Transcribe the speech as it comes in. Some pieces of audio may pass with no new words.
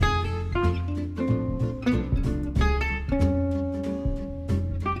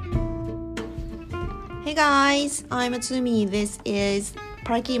Hey guys, I'm Matsumi. This is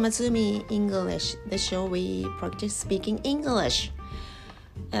Parky Matsumi English, the show we practice speaking English.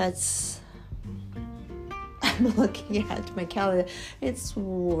 I'm looking at my calendar. It's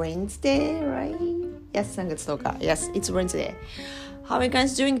Wednesday, right? Yes, 3月10日. Yes, it's Wednesday. How are you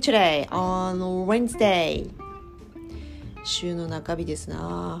guys doing today on Wednesday? 週の中日です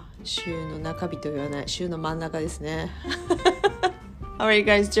な。週の中日と言わない。週の真ん中ですね。How are you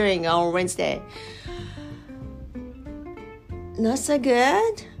guys doing on Wednesday? Not so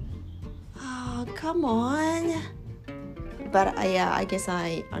good? Oh, come on. But yeah, I guess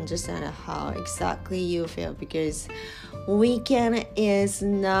I understand how exactly you feel because weekend is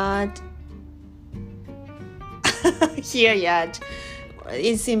not here yet.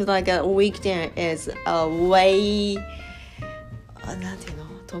 It seems like a weekend is way なんていうの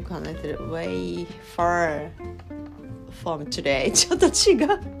遠く離れてる way far from today ちょっと違う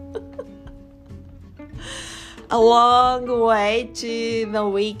A long way to the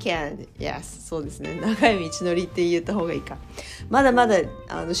weekend. Yes, そうですね。長い道のりって言った方がいいか。まだまだ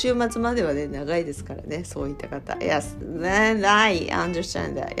週末まではね長いですからね。そういった方。Yes, then I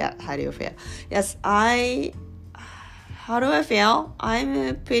understand that. Yeah, how do you feel? Yes, How do I feel?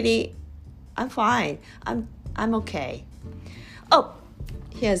 I'm fine. I'm okay. Oh,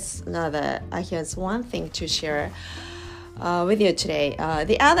 here's one thing to share with you today.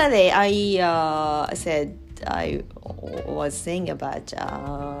 The other day I said I was saying about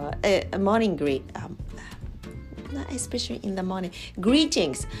a morning greet, not especially in the morning.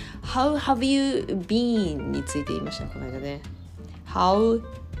 Greetings. How have you been? について言いましたこの間ね。How?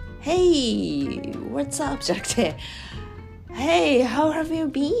 Hey, what's up? じゃなくて Hey, how have you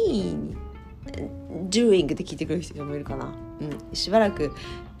been? Doing って聞いてくる人もいるかな。しばらく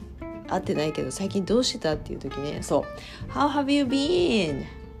会ってないけど最近どうしてたっていう時ね。そう。How have you been?I've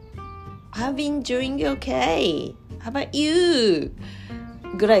been doing okay. How about you?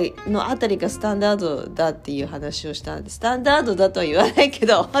 ぐらいのあたりがスタンダードだっていう話をしたんです。スタンダードだとは言わないけ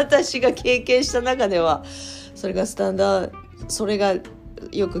ど、私が経験した中ではそれが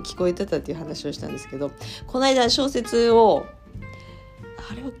よく聞こえてたっていう話をしたんですけど、この間小説を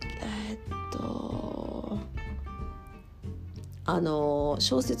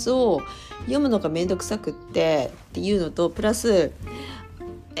小説を読むのがめんどくさくっていうのとプラス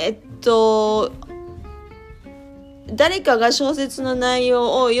誰かが小説の内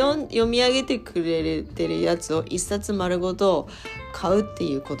容を読み上げてくれてるやつを一冊丸ごと買うって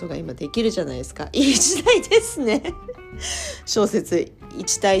いうことが今できるじゃないですか。いい時代ですね。小説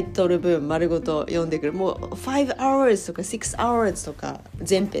1タイトル分丸ごと読んでくる。もう5 hours とか6 hours とか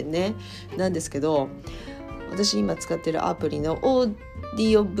全編ねなんですけど、私今使ってるアプリのオーデ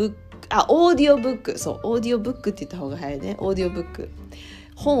ィオブックそうオーディオブックって言った方が早いね。オーディオブック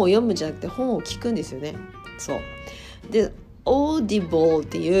本を読むんじゃなくて本を聞くんですよね。そうでAudibleっ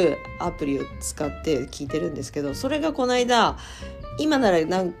ていうアプリを使って聞いてるんですけど、それがこの間今なら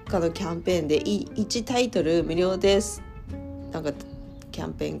なんかのキャンペーンで1タイトル無料ですなんかキャ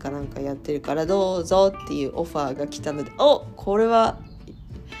ンペーンかなんかやってるからどうぞっていうオファーが来たので、これは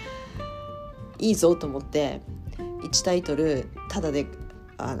いいぞと思って1タイトルタダで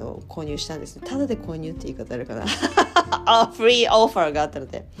購入したんですね。タダで購入って言い方あるかなフリーオファーがあったの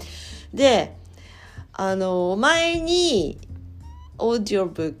で前にオーディオ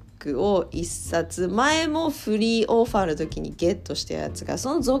ブックを1冊前もフリーオファーの時にゲットしたやつが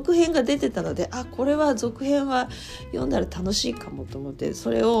その続編が出てたので、これは続編は読んだら楽しいかもと思ってそ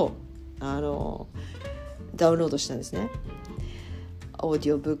れをダウンロードしたんですね。オーデ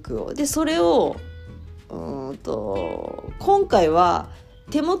ィオブックをでそれを今回は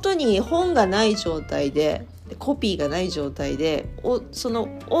手元に本がない状態でコピーがない状態でその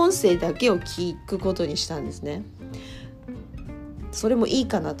音声だけを聞くことにしたんですね。それもいい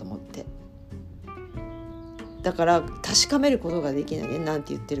かなと思って、だから確かめることができないね。なん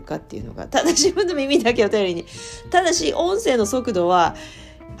て言ってるかっていうのがただ自分の耳だけを頼りに、ただし音声の速度は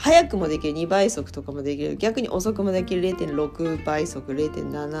速くもできる2倍速とかもできる、逆に遅くもできる 0.6 倍速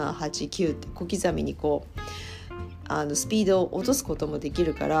 0.789 って小刻みにこうスピードを落とすこともでき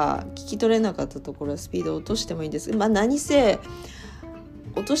るから聞き取れなかったところはスピードを落としてもいいんです。何せ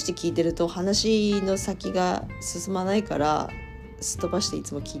落として聞いてると話の先が進まないからすっ飛ばしてい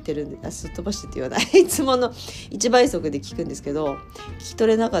つも聞いてるんですっ飛ばしてって言わないいつもの1倍速で聞くんですけど、聞き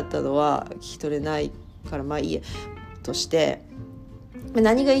取れなかったのは聞き取れないからいいやとして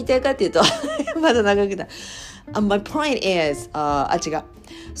何が言いたいかっていうとまだ長くない。My point is 違う。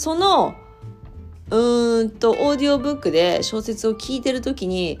そのオーディオブックで小説を聞いてるとき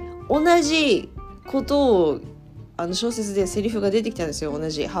に同じことを小説でセリフが出てきたんですよ。同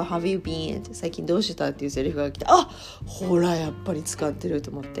じ How have you been? って最近どうしたっていうセリフが来て、ほらやっぱり使ってる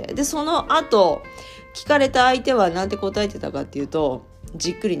と思って、でその後聞かれた相手はなんて答えてたかっていうと、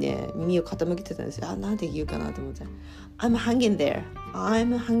じっくりね耳を傾けてたんですよ。なんて言うかなと思って、 I'm hanging there,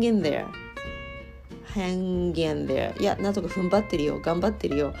 I'm hanging there, hanging there。 いや、なんとか踏ん張ってるよ、頑張って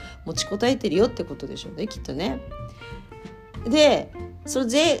るよ、持ちこたえてるよってことでしょうね、きっとね。でそ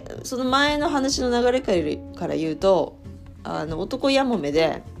の前の話の流れから言うと、男やもめ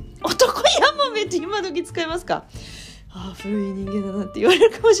で、男やもめって今時使いますか？古い人間だなって言われ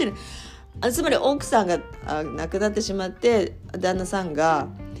るかもしれない。つまり奥さんが亡くなってしまって、旦那さんが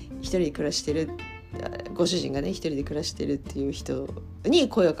一人で暮らしてる、ご主人がね一人で暮らしてるっていう人に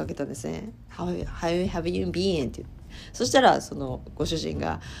声をかけたんですね。 How have you been? って。そしたらそのご主人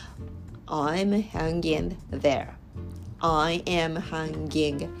が I'm hanging there, I am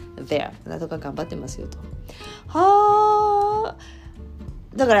hanging there。 なんとか頑張ってますよと。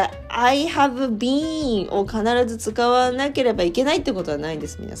だから I have been を必ず使わなければいけないってことはないんで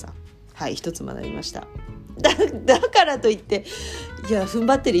す、皆さん。はい、一つ学びました。だからといっていや踏ん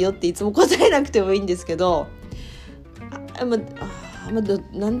張ってるよっていつも答えなくてもいいんですけど、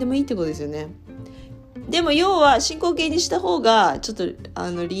何でもいいってことですよね。でも要は進行形にした方がちょっと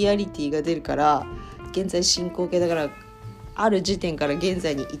リアリティが出るから、現在進行形だから、ある時点から現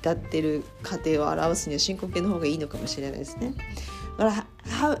在に至ってる過程を表すには進行形の方がいいのかもしれないですね。だか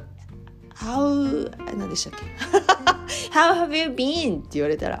ら何でしたっけHow have you been? って言わ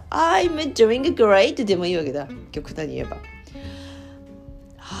れたら I'm doing great でもいいわけだ、極端に言えば。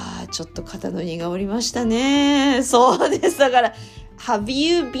ちょっと肩の荷が下りましたね。そうです。だからHave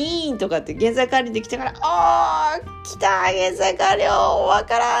you been? とかって現在完了できたから、来た現在完了わ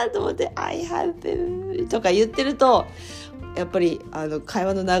からんと思って I have been とか言ってると、やっぱり会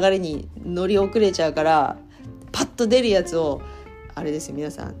話の流れに乗り遅れちゃうから、パッと出るやつをあれですよ、皆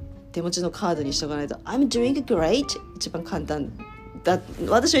さん手持ちのカードにしとかないと。 I'm doing great 一番簡単だ。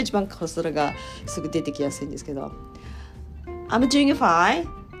私は一番それがすぐ出てきやすいんですけど、 I'm doing fine,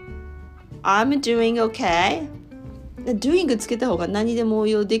 I'm doing okay。 doing つけた方が何でも応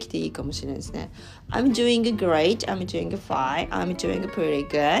用できていいかもしれないですね。 I'm doing great, I'm doing fine, I'm doing pretty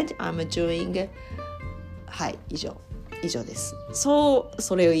good, I'm doing はい、以上です。そ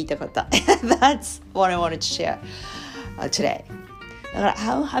れを言いたかった。That's what I wanted to share today。 だから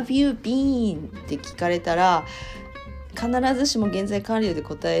How have you been? って聞かれたら、必ずしも現在完了で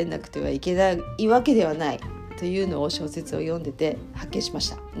答えなくてはいけないわけではないというのを小説を読んでて発見しまし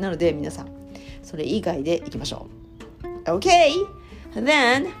た。なので皆さんそれ以外でいきましょう。 OK?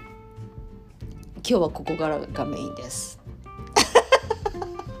 Then 今日はここからがメインです。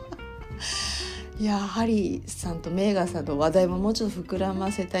いや、ハリーさんとメーガンさんの話題ももうちょっと膨ら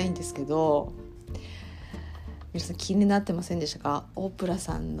ませたいんですけど、皆さん気になってませんでしたか？オプラ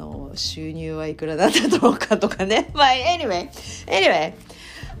さんの収入はいくらだっただろうかとかね。まあ anyway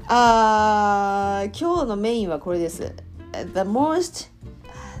今日のメインはこれです。 The most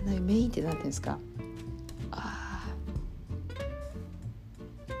メインって何て言うんですか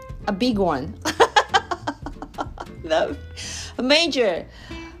？A big one The major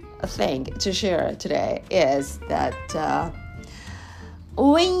thing to share today is that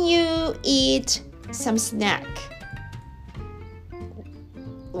when you eat some snack,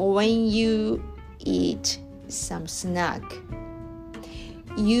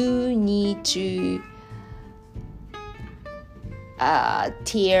 you need to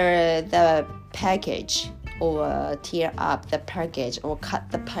tear the package or tear up the package or cut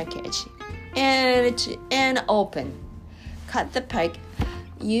the package and open. Cut the package.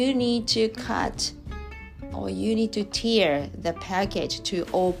 You need to cut or you need to tear the package to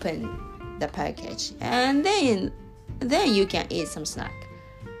open the package, and then you can eat some snack.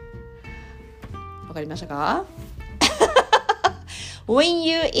 わかりましたか？ When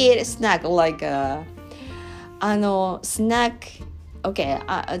you eat snack like snack. Okay,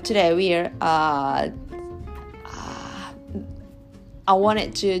 today we're I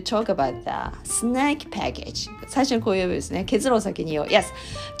wanted to talk about the snack package. 最初にこういうですね。結論を先に言おう。Yes,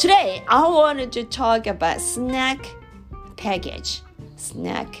 today I wanted to talk about snack package.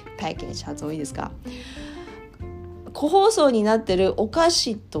 Snack package 発音いいですか？個包装になってるお菓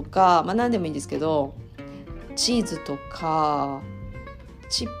子とか、何でもいいんですけど、チーズとか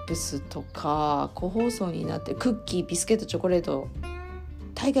チップスとか個包装になってるクッキー、ビスケット、チョコレート、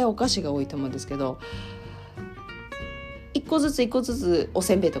大概お菓子が多いと思うんですけど、一個ずつお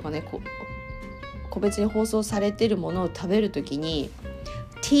せんべいとかね、個別に包装されてるものを食べるときに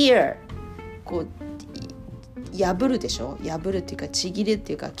tear 破るでしょ。破るっていうかちぎるっ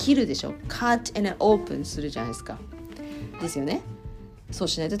ていうか切るでしょ。cut and open するじゃないですか。ですよね。そう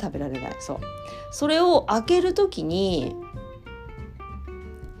しないと食べられない。それを開けるときに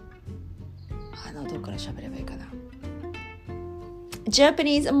どこから喋ればいいかな。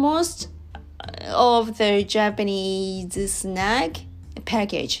Most of the Japanese snack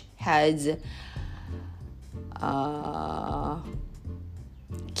package has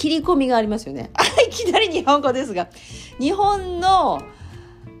切り込みがありますよね。いきなり日本語ですが、日本の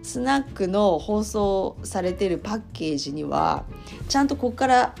スナックの包装されているパッケージにはちゃんとここか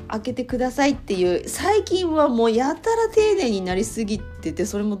ら開けてくださいっていう、最近はもうやたら丁寧になりすぎてて、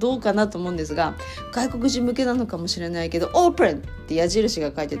それもどうかなと思うんですが、外国人向けなのかもしれないけど、オープンって矢印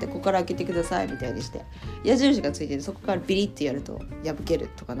が書いてて、ここから開けてくださいみたいにして矢印がついてて、そこからビリッてやると破ける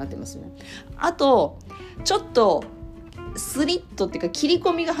とかなってますね。あとちょっとスリットっていうか切り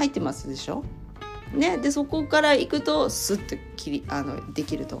込みが入ってますでしょね。でそこから行くとスッとで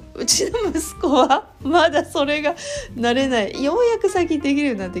きると。うちの息子はまだそれが慣れない。ようやく最近できる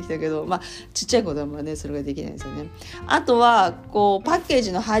ようになってきたけど、ちっちゃい子供はねそれができないんですよね。あとはこうパッケー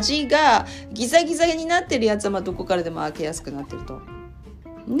ジの端がギザギザになってるやつはどこからでも開けやすくなってると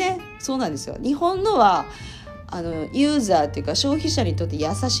ね。そうなんですよ。日本のはユーザーっていうか消費者にとって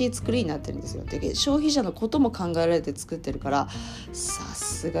優しい作りになってるんですよ。で消費者のことも考えられて作ってるから、さ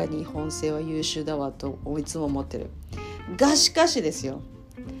すが日本製は優秀だわといつも思ってる。がしかしですよ、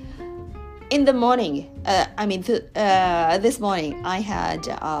In the morning, this morning I had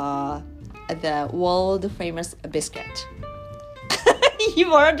the world famous biscuit.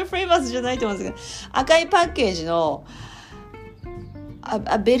 world famous じゃないと思うんですけど、赤いパッケージの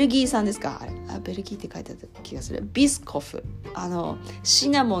ベルギー産ですか、あれベルギーって書いてあった気がする。ビスコフ、シ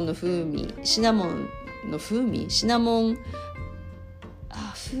ナモン風味で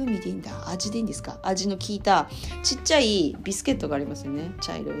いいんだ、味でいいんですか、味の効いたちっちゃいビスケットがありますよね、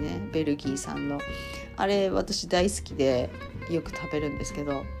茶色いね、ベルギー産の。あれ私大好きでよく食べるんですけ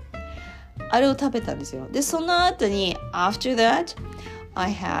ど、あれを食べたんですよ。でその後に After that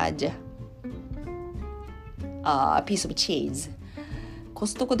I had a piece of cheese。コ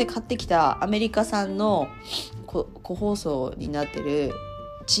ストコで買ってきたアメリカ産の個包装になってる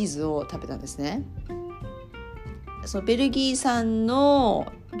チーズを食べたんですね。そのベルギー産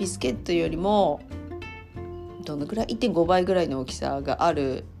のビスケットよりもどのくらい 1.5 倍ぐらいの大きさがあ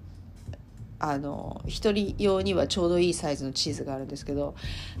る一人用にはちょうどいいサイズのチーズがあるんですけど、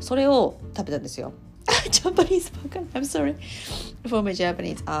それを食べたんですよ。ジャパニーズばっかり I'm sorry for my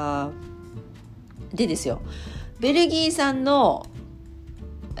Japanese。 でですよ、ベルギー産の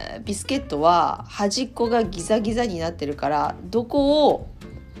ビスケットは端っこがギザギザになってるから、どこを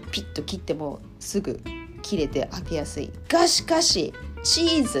ピッと切ってもすぐ切れて開けやすい。がしかしチ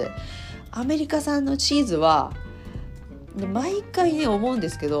ーズ、アメリカ産のチーズは毎回ね思うんで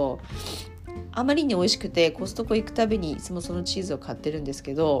すけど、あまりに美味しくてコストコ行くたびにいつもそのチーズを買ってるんです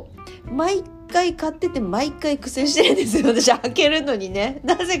けど、毎回買ってて毎回苦戦してるんですよ、私開けるのにね。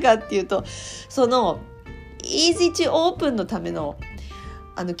なぜかっていうと、そのイージーチオープンのための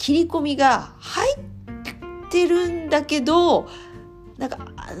切り込みが入ってるんだけど、な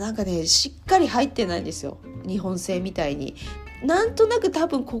んかねしっかり入ってないんですよ、日本製みたいに。なんとなく多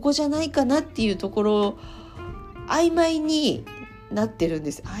分ここじゃないかなっていうところ曖昧になってるん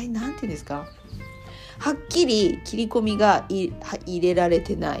です。なんていうんですか、はっきり切り込みが入れられ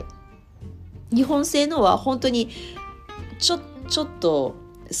てない。日本製のは本当にちょっと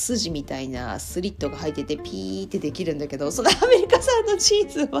筋みたいなスリットが入っててピーってできるんだけど、そのアメリカ産のチー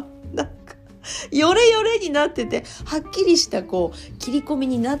ズはなんかヨレヨレになってて、はっきりしたこう切り込み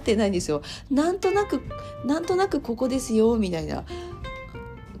になってないんですよ。なんとなくここですよみたいな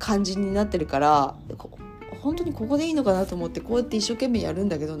感じになってるから、本当にここでいいのかなと思ってこうやって一生懸命やるん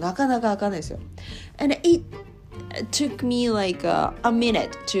だけど、なかなか開かないですよ。And it took me like a minute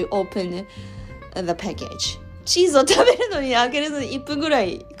to open the package。チーズを食べるのに開けるのに1分ぐら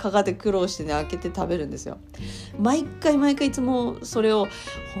いかかって苦労してね、開けて食べるんですよ。毎回いつもそれを、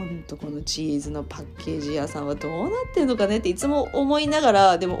本当このチーズのパッケージ屋さんはどうなってんのかねっていつも思いなが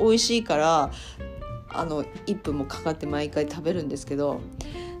ら、でも美味しいから1分もかかって毎回食べるんですけど、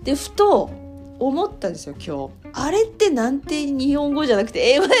でふと思ったんですよ今日。あれってなんて日本語じゃなく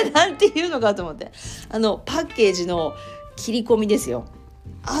て英語でなんて言うのかと思って、パッケージの切り込みですよ。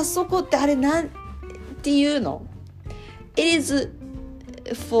あそこってあれなんていうの？ It is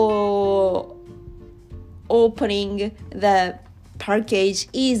for opening the package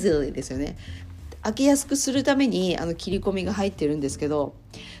easily ですよね。開けやすくするために切り込みが入ってるんですけど、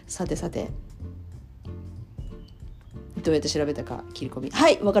さてどうやって調べたか、切り込み。は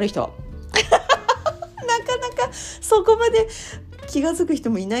い、わかる人なかなかそこまで気がつく人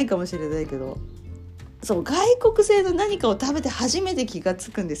もいないかもしれないけど、そう外国製の何かを食べて初めて気が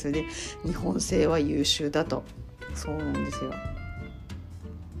つくんですよね。日本製は優秀だと。そうなんですよ。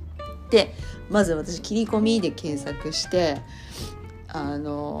でまず私切り込みで検索して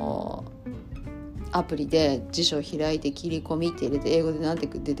アプリで辞書を開いて切り込みって入れて英語で何て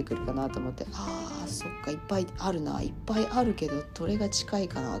出てくるかなと思って、そっかいっぱいあるな、いっぱいあるけどどれが近い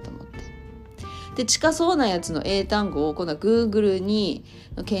かなと思って、で近そうなやつの英単語を今度は Google に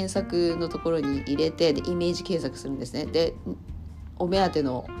検索のところに入れて、でイメージ検索するんですね。でお目当て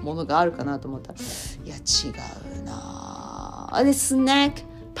のものがあるかなと思ったら、いや違うな。でスナック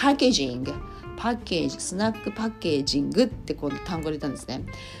パッケージング、スナックパッケージングってこの単語を入れたんですね。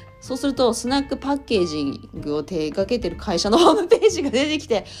そうするとスナックパッケージングを手掛けてる会社のホームページが出てき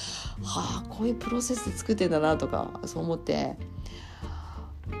て、こういうプロセスで作ってんだなとかそう思って、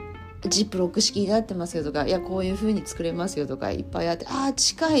ジップロック式になってますよとか、いやこういう風に作れますよとかいっぱいあって、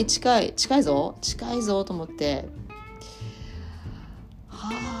近いぞと思って、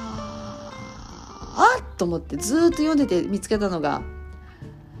と思ってずっと読んでて見つけたのが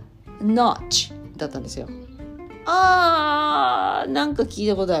Notch だったんですよ。なんか聞い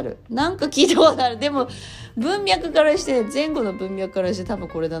たことある。でも文脈からして前後の文脈からして多分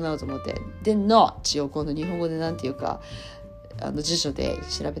これだなと思って、で Notch を今度日本語でなんていうか辞書で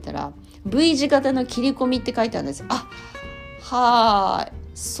調べたら V 字型の切り込みって書いてあるんです。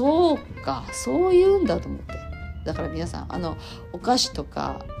そうか、そういうんだと思って。だから皆さんお菓子と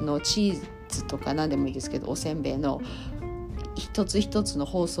かのチーズとか何でもいいですけど、おせんべいの一つ一つの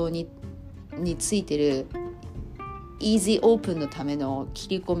包装についてるイージーオープンのための切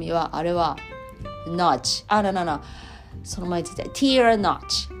り込みは、あれは notch。その前について tear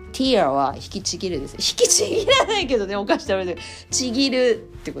notch。tear は引きちぎるです。引きちぎらないけどね、お菓子食べてちぎる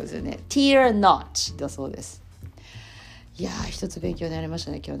ってことですよね。tear notch だそうです。いや一つ勉強になりまし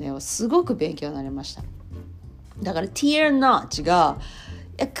たね今日ね。すごく勉強になりました。だから tear notch が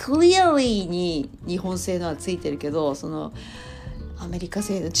clearly に日本製のはついてるけど、そのアメリカ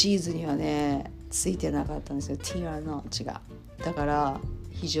製のチーズにはねついてなかったんですよ、ティアの違う。だから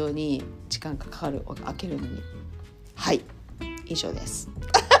非常に時間がかかる、開けるのに。はい以上です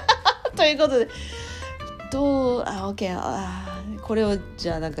ということでOK、これをじ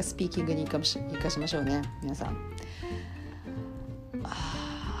ゃあなんかスピーキングに活かしましょうね皆さん。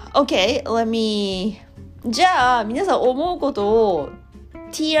OK let me じゃあ皆さん思うことを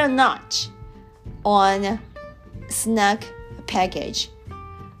Tear notch on snack package、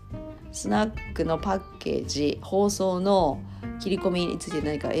スナックのパッケージ包装の切り込みについて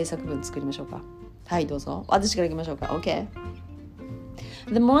何か英作文作りましょうか。はいどうぞ、私からいきましょうか。 OK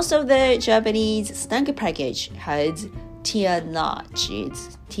The most of the Japanese snack package has tear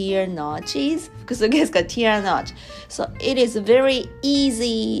notches 複数形ですか tear notch so it is very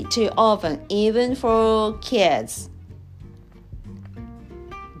easy to open even for kids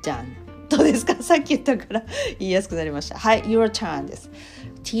done。 どうですか、さっき言ったから言いやすくなりました。はい your turn です。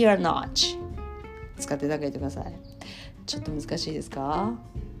tear notch 使って何か言ってください。ちょっと難しいですか？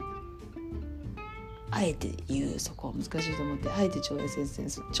あえて言う、そこ難しいと思ってあえて挑戦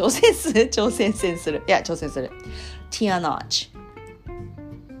する tear notch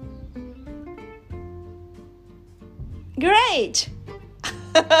great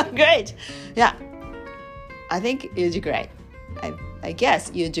great yeah I think you do great. I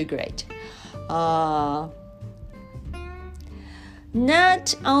guess you do great.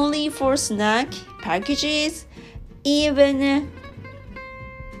 Not only for snack packages, even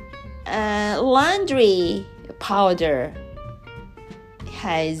laundry powder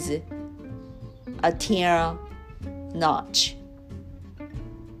has a tear notch.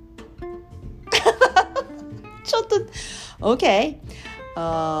 ちょっと okay. What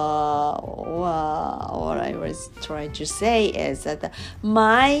I was trying to say is that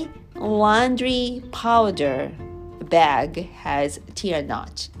my laundry powder bag has tear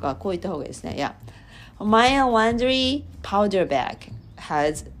notch. こう言った方がいいですね。Yeah. My laundry powder bag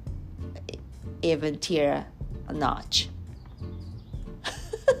has even tear notch.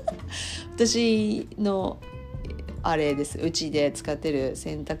 私のあれです。うちで使ってる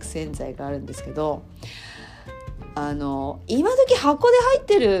洗濯洗剤があるんですけど、今時箱で入っ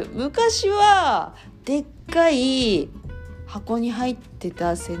てる、昔はでっかい箱に入って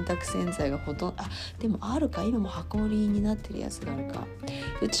た洗濯洗剤がほとんど、でもあるか、今も箱売りになってるやつがあるか。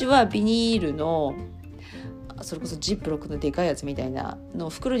うちはビニールのそれこそジップロックのでかいやつみたいなの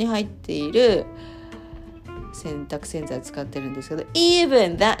袋に入っている洗濯洗剤を使ってるんですけど、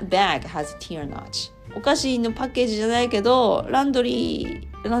 Even that bag has tear notch。 お菓子のパッケージじゃないけどランドリーっ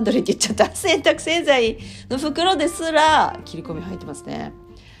て言っちゃった、洗濯洗剤の袋ですら切り込み入ってますね。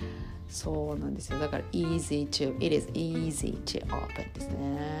そうなんですよ。だから it is easy to open です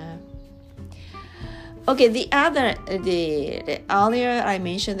ね。Okay, the earlier I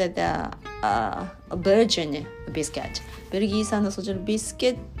mentioned that the Virgin biscuit ベルギー産のそちらのビス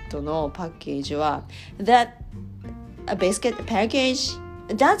ケットのパッケージは that a biscuit package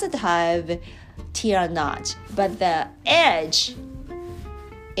doesn't have tear notch, but the edge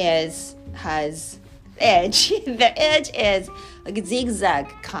has edge. The edge is like a zigzag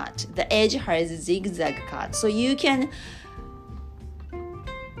cut. The edge has a zigzag cut, so you can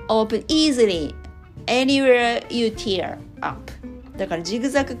open easily anywhere you tear up. だからジグ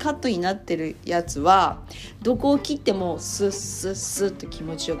ザグカットになってるやつはどこを切ってもスッスッスッと気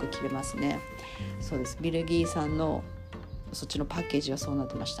持ちよく切れますね。そうです。ベルギー産のそっちのパッケージはそうなっ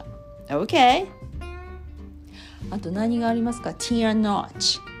てました。OK。あと何がありますか？ Tear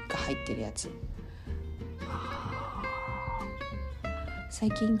notch が入ってるやつ。最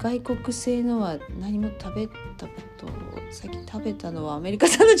近外国製のは何も食べたこと最近食べたのはアメリカ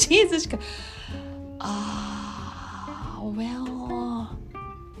産のチーズしかwell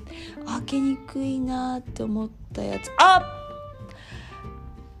開けにくいなって思ったやつあ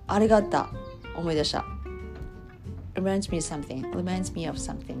れがあった思い出した reminds me of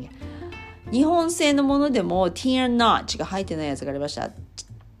something 日本製のものでも tear notch が入ってないやつがありました。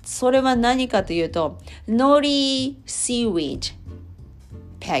それは何かというと nori seaweed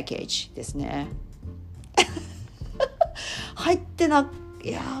パッケージですね入ってない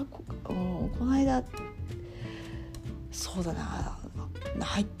やこの間そうだな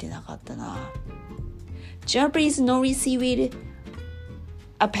入ってなかったな Japanese nori seaweed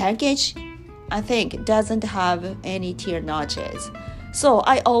a package I think doesn't have any tear notches so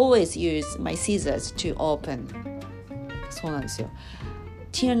I always use my scissors to open そうなんですよ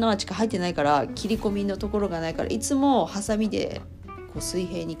ティアナッチが入ってないから切り込みのところがないからいつもハサミでこう水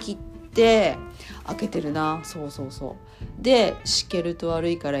平に切って開けてるな。そうで湿気ると悪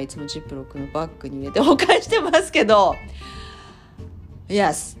いからいつもジップロックのバッグに入れて保管してますけど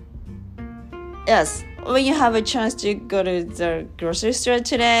Yes when you have a chance to go to the grocery store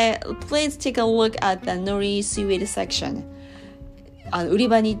today please take a look at the nori seaweed section 売り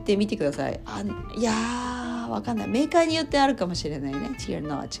場に行ってみてください。いやーわかんないメーカーによってあるかもしれないね Tear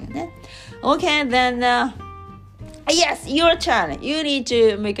notch がね Okay then、Yes, your turn. You need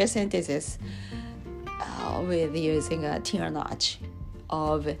to make a sentences with using a tear notch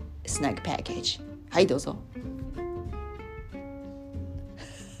of snack package. はい、どうぞ。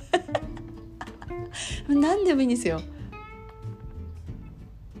何でもいいんですよ。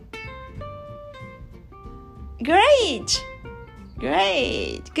Great!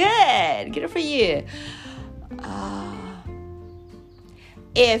 Good for you.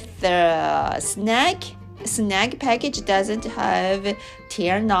 If the snack package doesn't have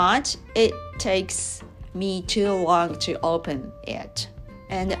tear notch, it takes me too long to open it.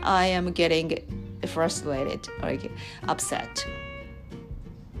 And I am getting frustrated or upset.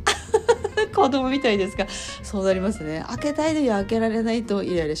 子供みたいですが、そうなりますね。開けたいのに開けられないと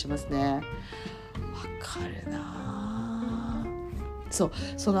イライラしますね。わかるな。そ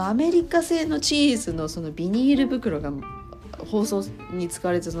のアメリカ製のチーズのそのビニール袋が包装に使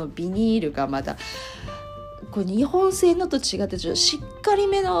われてそのビニールがまたこれ日本製のと違ってしっかり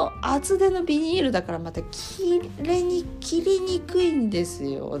めの厚手のビニールだからまた切りにくいんです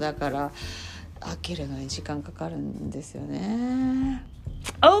よ。だから開けるのに時間かかるんですよね。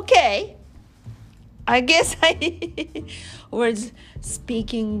Okay, I guess I was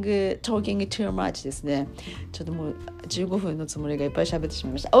talking too much ですね。ちょっともう15分のつもりがいっぱい喋ってしま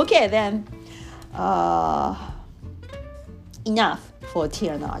いました。Okay, then、enough for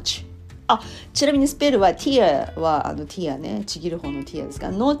tear notch。ちなみにスペルは tear はtear ねちぎる方の tear です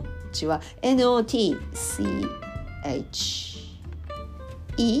が notch は notch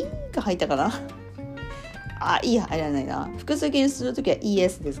E が入ったかなE 入らないな複数形にするときは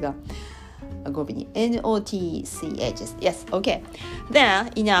ES ですが語尾に notch Yes, okay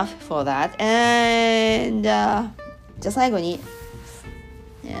Then enough for that And、じゃあ最後に、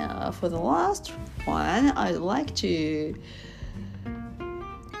For the last one I'd like to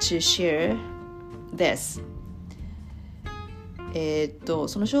share this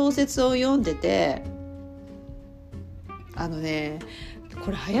その小説を読んでてこ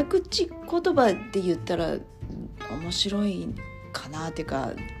れ早口言葉で言ったら面白いかなっていう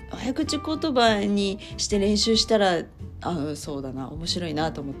か早口言葉にして練習したらそうだな面白い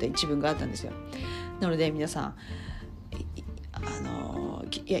なと思って一文があったんですよ。なので皆さん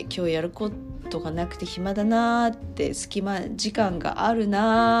今日やることがなくて暇だなって隙間時間がある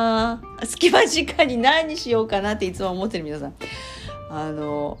な隙間時間に何しようかなっていつも思ってる皆さん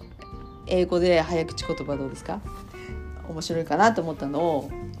英語で早口言葉どうですか？面白いかなと思ったのを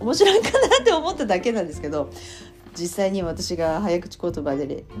面白いかなって思っただけなんですけど、実際に私が早口言葉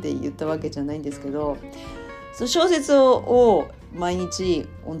で言ったわけじゃないんですけど、その小説を毎日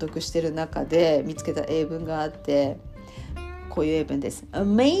音読してる中で見つけた英文があって、こういう英文です。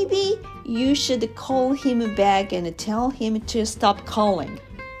Maybe you should call him back and tell him to stop calling.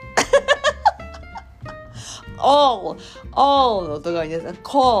 all の音がいいです。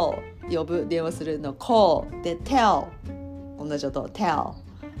call 呼ぶ、電話するの call で tell 同じ音 tell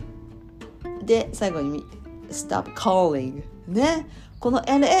で最後に stop calling ね。この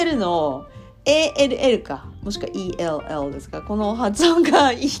LL の ALL かもしくは ELL ですか、この発音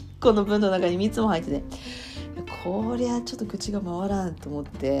が1個の文の中に3つも入ってて、こりゃちょっと口が回らんと思っ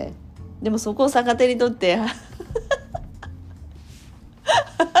て、でもそこを逆手にとって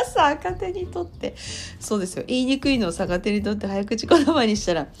逆手にとってそうですよ、言いにくいのを逆手にとって早口言葉にし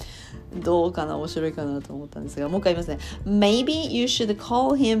たらどうかな、面白いかなと思ったんですが、もう一回言いますね。 Maybe you should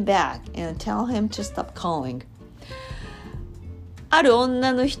call him back and tell him to stop calling。 ある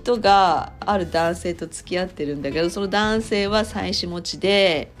女の人がある男性と付き合ってるんだけど、その男性は妻子持ち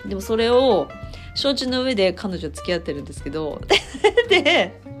で、でもそれを承知の上で彼女付き合ってるんですけど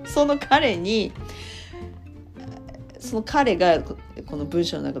でその彼がこの文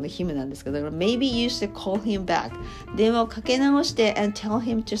章の中のヒムなんですけど、だから Maybe you should call him back、 電話をかけ直して and tell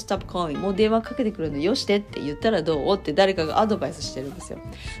him to stop calling、 もう電話かけてくるのよしてって言ったらどうって誰かがアドバイスしてるんですよ。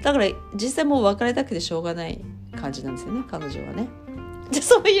だから実際もう別れたくてしょうがない感じなんですよね、彼女はね。で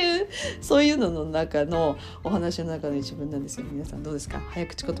そういうのの中のお話の中の一文なんですよ。皆さんどうですか？早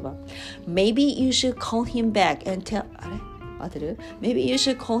口言葉。 Maybe you should call him back and tell 合ってる？ Maybe you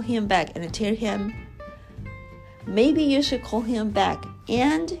should call him back and tell him Maybe you should call him back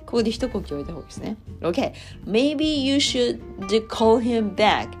and ここで一呼吸置いた方がいいですね。 OK Maybe you should call him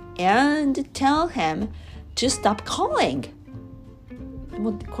back and tell him to stop calling。 も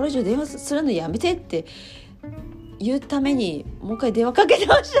うこれ以上電話するのやめてって言うためにもう一回電話かけ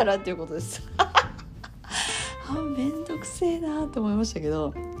直したらっていうことですめんどくせえなと思いましたけ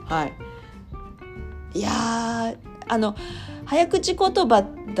ど、はい。いや早口言葉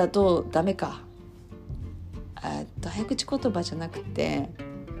だとダメか。早口言葉じゃなくて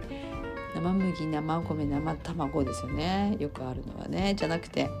生麦、生米、生卵ですよね、よくあるのはね。じゃなく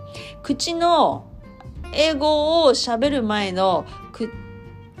て口の英語を喋る前の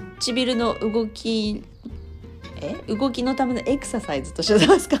唇の動きのためのエクササイズとして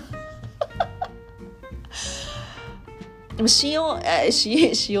どうですかでも子音って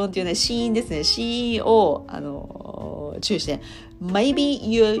いうね、子音ですね。子音を注意して、Maybe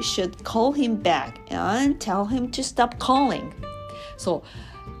you should call him back and tell him to stop calling。 そ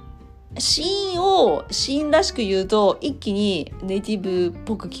う子音らしく言うと一気にネイティブっ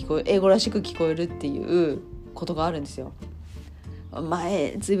ぽく英語らしく聞こえるっていうことがあるんですよ。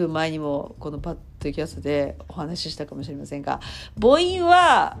ずいぶん前にもこのパッドキャストでお話ししたかもしれませんが、母音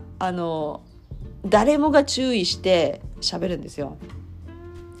は誰もが注意して喋るんですよ。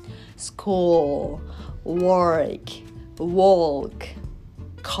School, work, walk,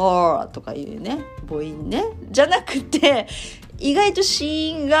 car とかいうね、母音ね。じゃなくて意外と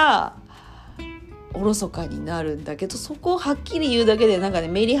子音がおろそかになるんだけど、そこをはっきり言うだけでなんかね、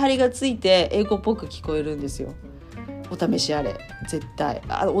メリハリがついて英語っぽく聞こえるんですよ。お試しあれ、絶対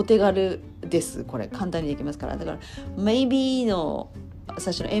お手軽です。これ簡単にできますから。だから maybe の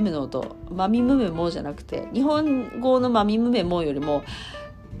最初の M の音、マミムメモじゃなくて、日本語のマミムメモよりも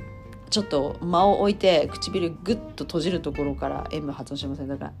ちょっと間を置いて唇グッと閉じるところから M 発音しません。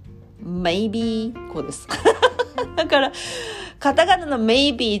だから maybe こうですだからカタカナの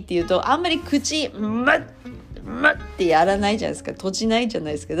maybe っていうとあんまり口まってやらないじゃないですか、閉じないじゃ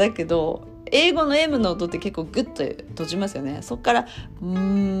ないですか。だけど英語の M の音って結構グッと閉じますよね。そっから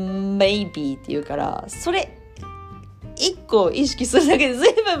maybe っていうから、それ一個意識するだけで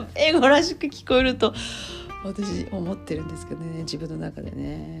随分英語らしく聞こえると私思ってるんですけどね、自分の中で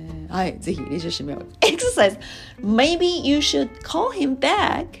ね。はい、ぜひ練習してみよう。エクササイズ。 Maybe you should call him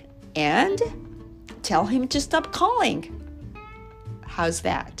back and tell him to stop calling. How's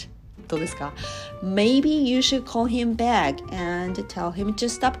that? どうですか？ Maybe you should call him back and tell him to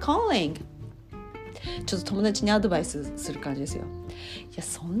stop calling. ちょっと友達にアドバイスする感じですよ。いや、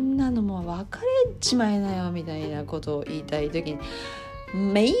そんなのもう別れちまいなよみたいなことを言いたいときに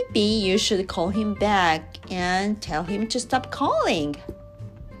Maybe you should call him back and tell him to stop calling.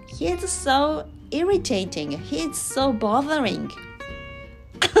 He is so irritating. He is so bothering.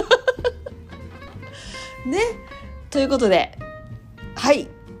 ね。ということで、はい、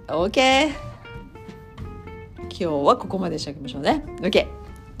OK。今日はここまでしておきましょうね。OK。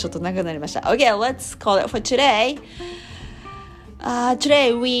ちょっと長くなりました。Okay, let's call it for today.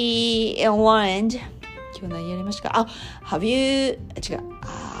 Today we learned 今日何やりましたか？Have you 違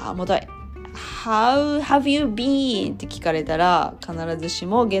う。もとい。How have you been? って聞かれたら必ずし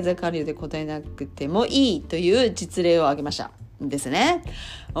も現在完了で答えなくてもいいという実例を挙げました。ですね。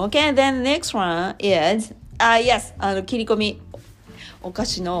Okay, then next one is yes, 切り込み。お菓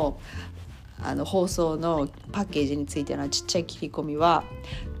子の包装のパッケージについてのちっちゃい切り込みは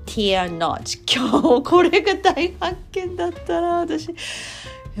Tear Notch。 今日これが大発見だったな私。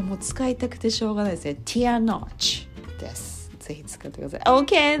もう使いたくてしょうがないですね。Tear Notch です。ぜひ使ってください。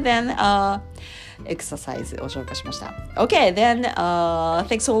Okay, then exercise を紹介しました。Okay, then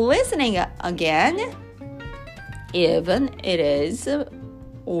thanks for listening again. Even it is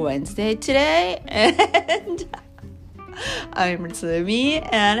Wednesday today and I'm Tsumi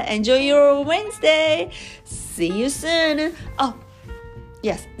and enjoy your Wednesday. See you soon. Oh,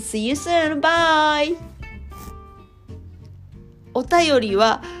 yes, see you soon. Bye. お便り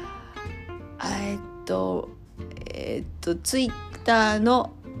はツイッター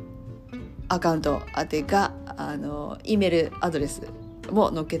のアカウント宛てがEメールアドレス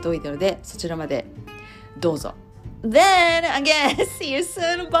も載っけておいたのでそちらまでどうぞ。Then again, see you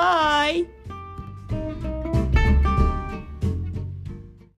soon. Bye.